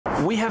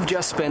We have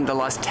just spent the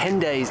last 10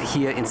 days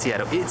here in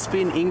Seattle. It's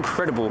been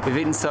incredible. We've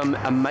eaten some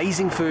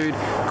amazing food,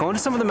 gone to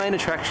some of the main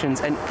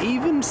attractions, and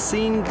even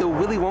seen the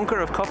Willy Wonka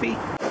of coffee.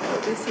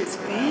 This is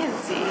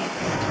fancy.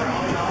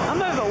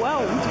 I'm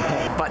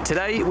overwhelmed. But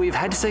today we've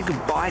had to say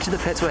goodbye to the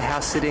pets we're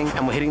house sitting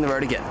and we're hitting the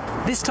road again.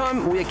 This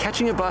time we are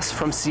catching a bus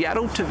from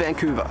Seattle to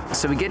Vancouver.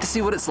 So we get to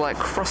see what it's like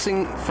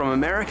crossing from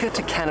America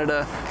to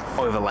Canada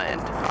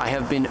overland. I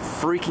have been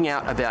freaking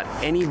out about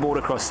any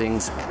border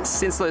crossings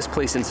since those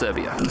police in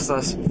Serbia. It's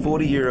us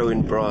 €40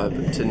 in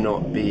bribe to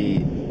not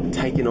be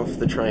taken off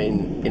the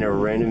train in a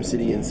random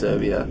city in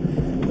Serbia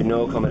with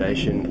no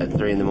accommodation at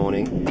 3 in the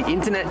morning. The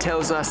internet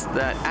tells us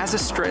that as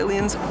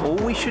Australians, all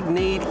we should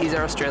need is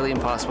our Australian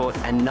passport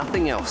and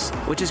nothing else,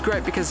 which is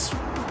great because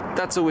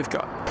that's all we've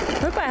got.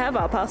 Hope I have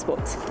our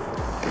passports.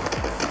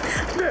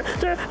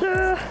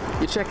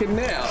 You're checking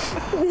now.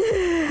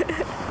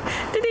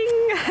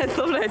 Ding! I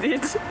thought I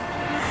did.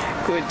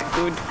 Good,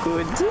 good,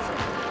 good.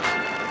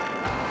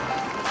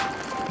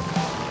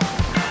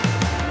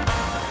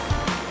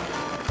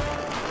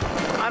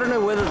 I don't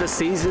know whether the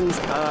seasons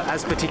are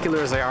as particular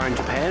as they are in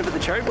Japan, but the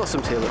cherry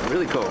blossoms here look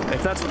really cool.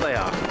 If that's what they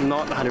are,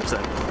 not 100%.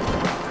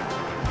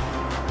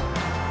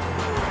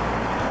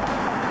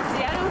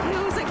 Seattle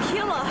Hills are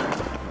killer.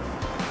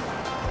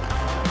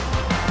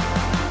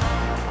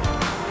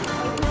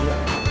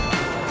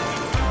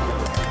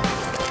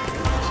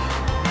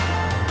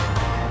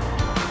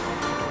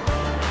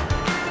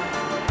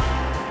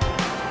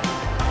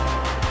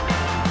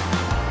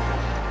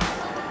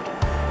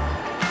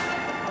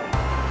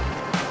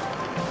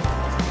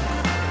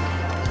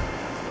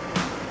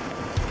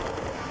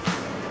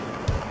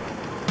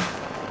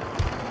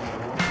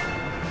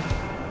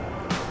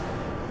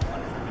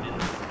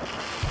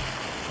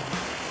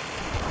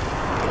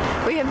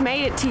 We have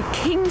made it to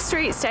King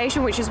Street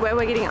Station, which is where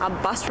we're getting our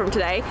bus from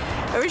today.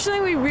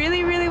 Originally, we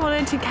really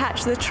wanted to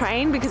catch the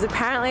train because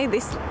apparently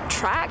this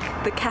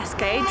track, the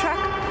Cascade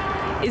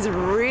track, is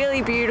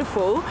really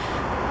beautiful,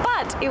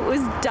 but it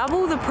was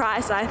double the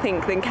price, I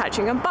think, than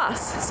catching a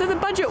bus. So the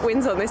budget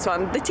wins on this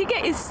one. The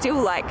ticket is still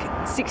like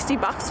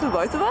 $60 for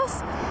both of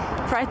us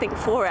for I think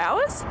 4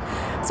 hours.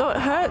 So it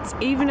hurts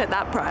even at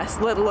that price,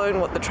 let alone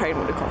what the train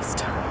would have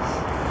cost.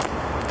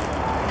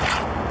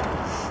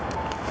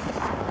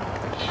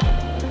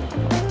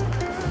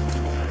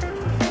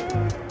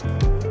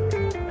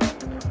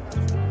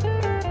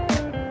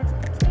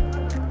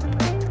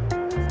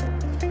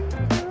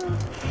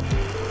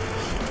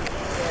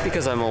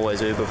 Because I'm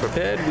always uber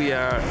prepared, we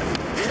are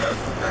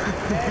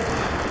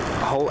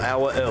a whole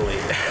hour early.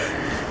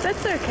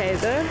 That's okay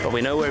though. But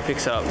we know where it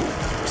picks up,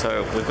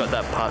 so we've got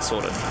that part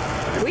sorted.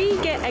 We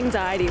get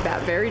anxiety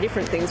about very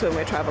different things when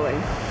we're traveling.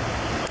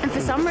 And for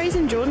some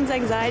reason, Jordan's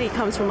anxiety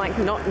comes from like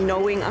not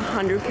knowing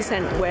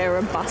 100% where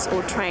a bus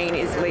or train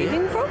is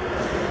leaving from.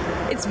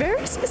 It's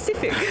very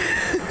specific.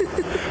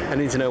 I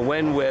need to know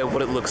when, where,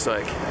 what it looks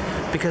like.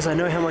 Because I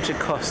know how much it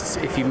costs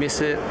if you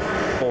miss it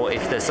or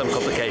if there's some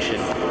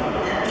complication.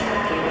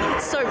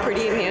 It's so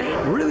pretty in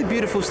here. Really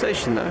beautiful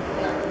station though.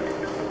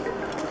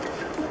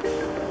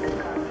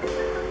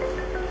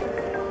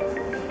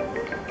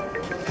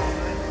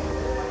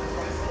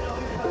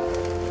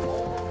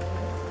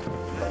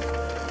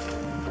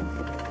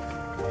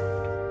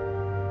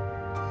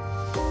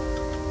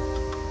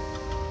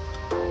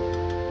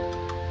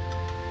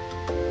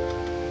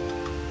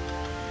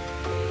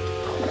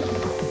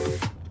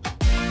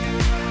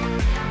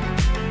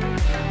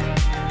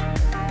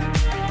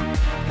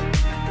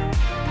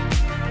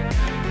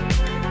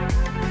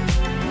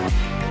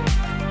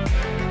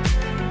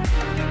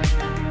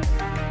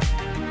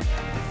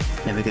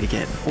 Now we're going to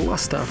get all our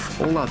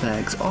stuff, all our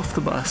bags off the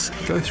bus,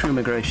 go through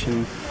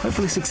immigration,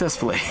 hopefully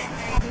successfully.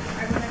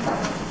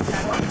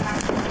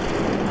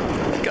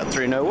 Got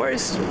through no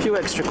worries, a few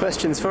extra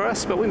questions for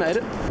us, but we made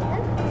it.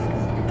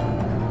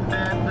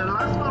 And the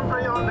last one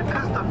right on the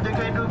custom, they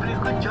can do a pretty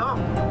good job.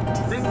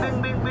 Bing,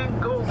 bing, bing, bing,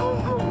 go,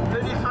 go, go,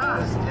 very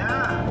fast,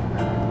 yeah.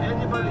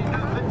 Anybody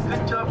do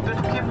good job,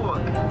 good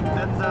teamwork.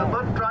 And the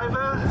bus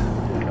driver,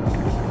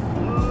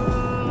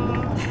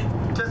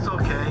 just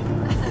okay.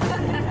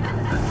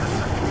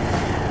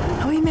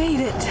 We made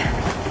it.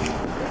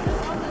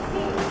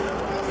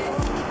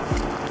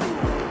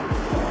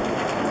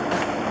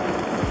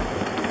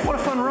 What a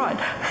fun ride.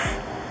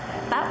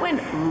 That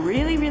went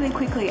really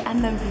quickly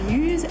and the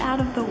views out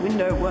of the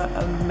window were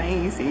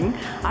amazing.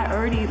 I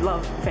already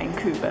love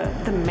Vancouver.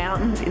 The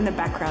mountains in the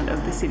background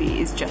of the city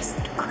is just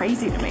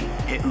crazy to me.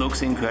 It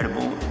looks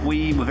incredible.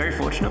 We were very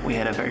fortunate. We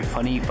had a very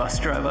funny bus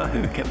driver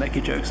who kept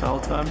making jokes the whole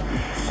time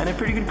and a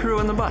pretty good crew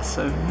on the bus,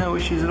 so no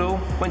issues at all.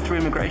 Went through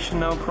immigration,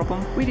 no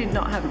problem. We did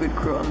not have a good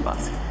crew on the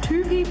bus.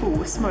 2 people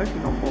were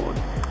smoking on board.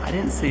 I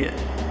didn't see it.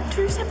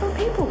 2 separate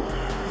people.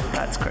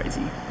 That's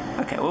crazy.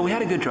 Okay, well we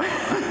had a good drive,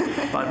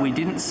 but we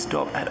didn't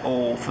stop at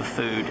all for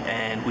food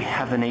and we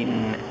haven't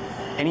eaten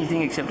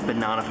anything except a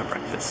banana for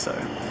breakfast, so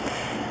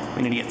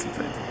we need to get some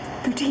food.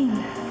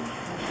 Poutine.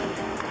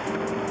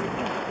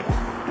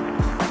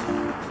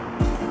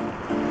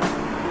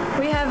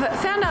 We have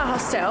found our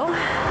hostel,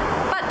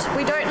 but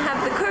we don't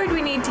have the code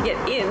we need to get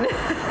in.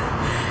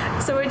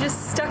 So we're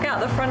just stuck out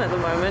the front at the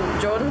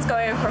moment. Jordan's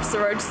going across the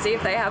road to see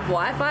if they have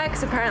Wi-Fi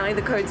because apparently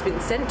the code's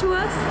been sent to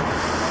us.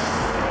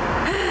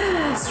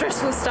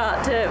 Stressful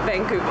start to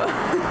Vancouver.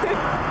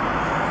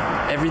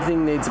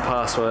 Everything needs a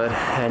password,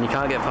 and you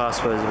can't get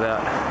passwords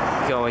without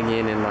going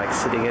in and like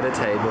sitting at a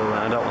table,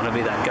 and I don't want to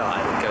be that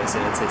guy that goes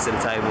in and sits at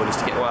a table just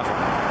to get Wi-Fi.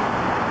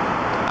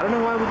 I don't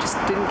know why we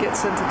just didn't get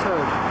sent a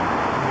code.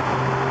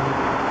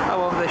 Oh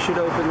well, they should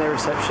open their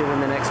reception in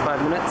the next 5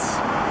 minutes,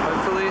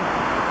 hopefully.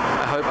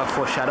 I hope our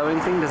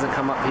foreshadowing thing doesn't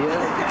come up here,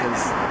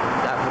 because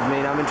that would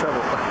mean I'm in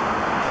trouble.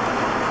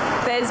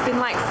 There's been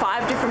like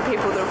 5 different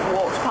people that have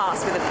walked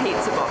past with a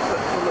pizza box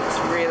that looks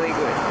really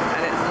good,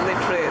 and it's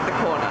literally at the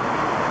corner.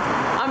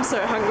 I'm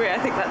so hungry, I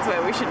think that's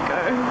where we should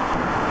go.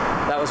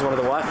 That was one of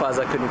the Wi-Fis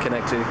I couldn't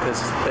connect to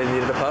because they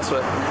needed a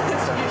password. Did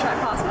you try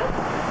password?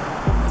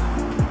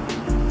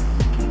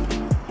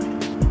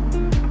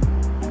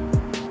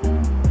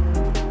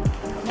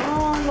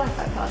 Come on,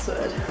 Wi-Fi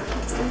password.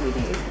 That's all we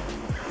need.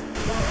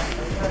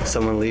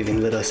 Someone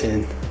leaving let us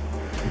in.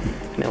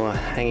 Now we're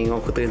hanging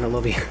awkwardly in the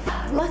lobby.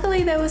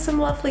 Luckily there were some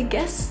lovely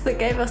guests that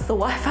gave us the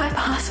Wi-Fi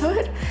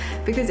password,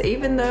 because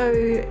even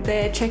though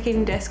their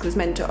check-in desk was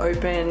meant to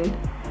open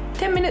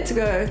 10 minutes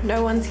ago,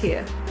 no one's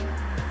here.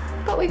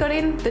 But we got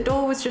in, the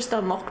door was just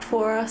unlocked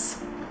for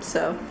us,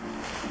 so.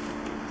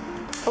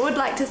 I would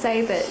like to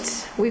say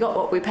that we got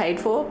what we paid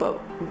for, but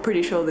I'm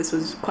pretty sure this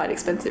was quite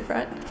expensive,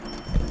 right?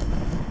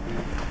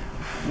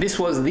 This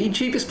was the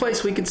cheapest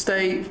place we could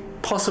stay,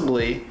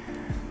 possibly,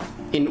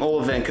 in all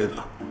of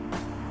Vancouver.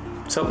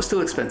 So it was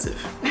still expensive.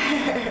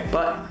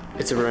 But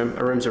it's a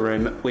room's a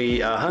room.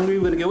 We are hungry,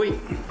 we're gonna go eat.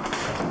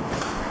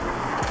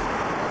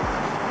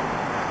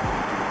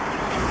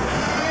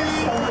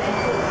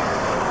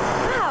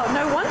 Wow,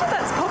 no wonder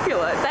that's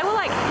popular. They were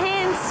like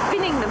hand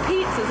spinning the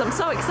pizzas. I'm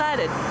so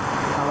excited.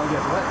 How long do you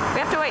have to wait? We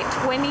have to wait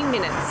 20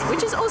 minutes,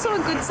 which is also a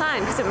good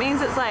sign because it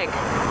means it's like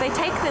they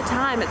take their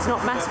time, it's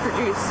not mass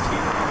produced.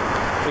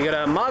 We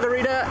got a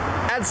margarita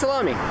and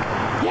salami.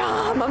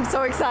 Yum, I'm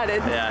so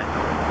excited. Yeah.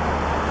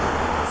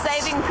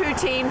 Saving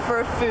poutine for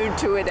a food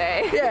tour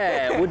day.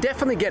 Yeah, we're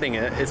definitely getting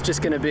it. It's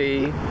just gonna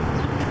be,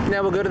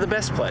 now we'll go to the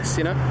best place,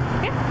 you know?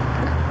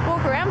 Yeah.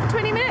 Walk around for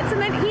 20 minutes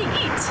and then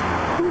eat.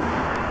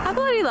 I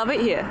bloody love it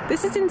here.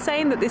 This is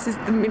insane that this is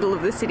the middle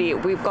of the city.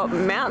 We've got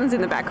mountains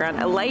in the background,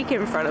 a lake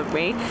in front of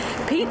me,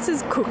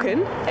 pizza's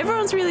cooking,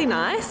 everyone's really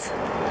nice.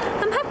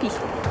 I'm happy.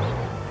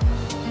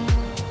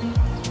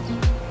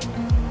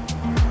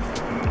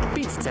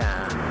 Pizza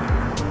time.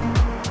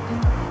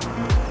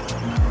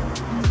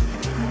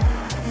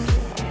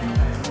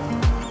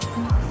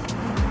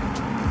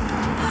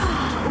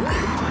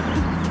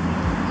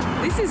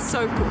 This is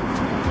so cool.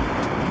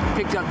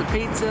 Picked up the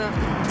pizza,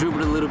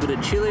 dribbled a little bit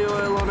of chili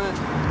oil on it.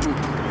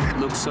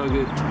 Looks so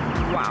good.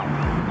 Wow.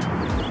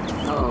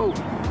 Oh.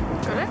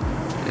 Got it?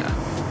 Yeah.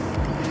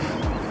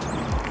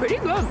 Pretty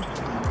good.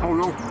 Oh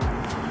no.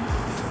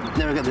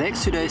 Now we've got the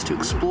next 2 days to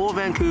explore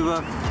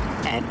Vancouver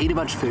and eat a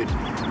bunch of food.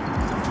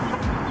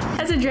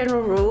 As a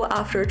general rule,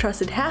 after a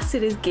trusted house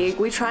sitters gig,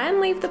 we try and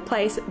leave the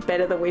place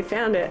better than we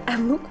found it.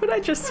 And look what I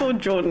just saw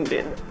Jordan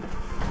did.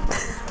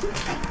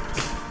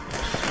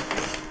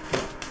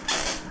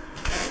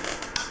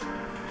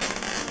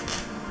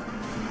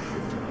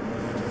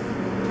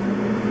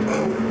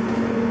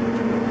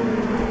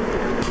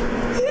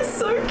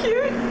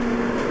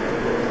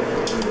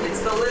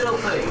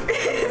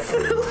 It's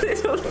the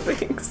little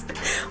things.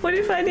 What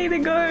if I need to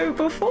go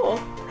before?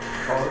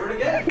 Order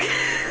it again.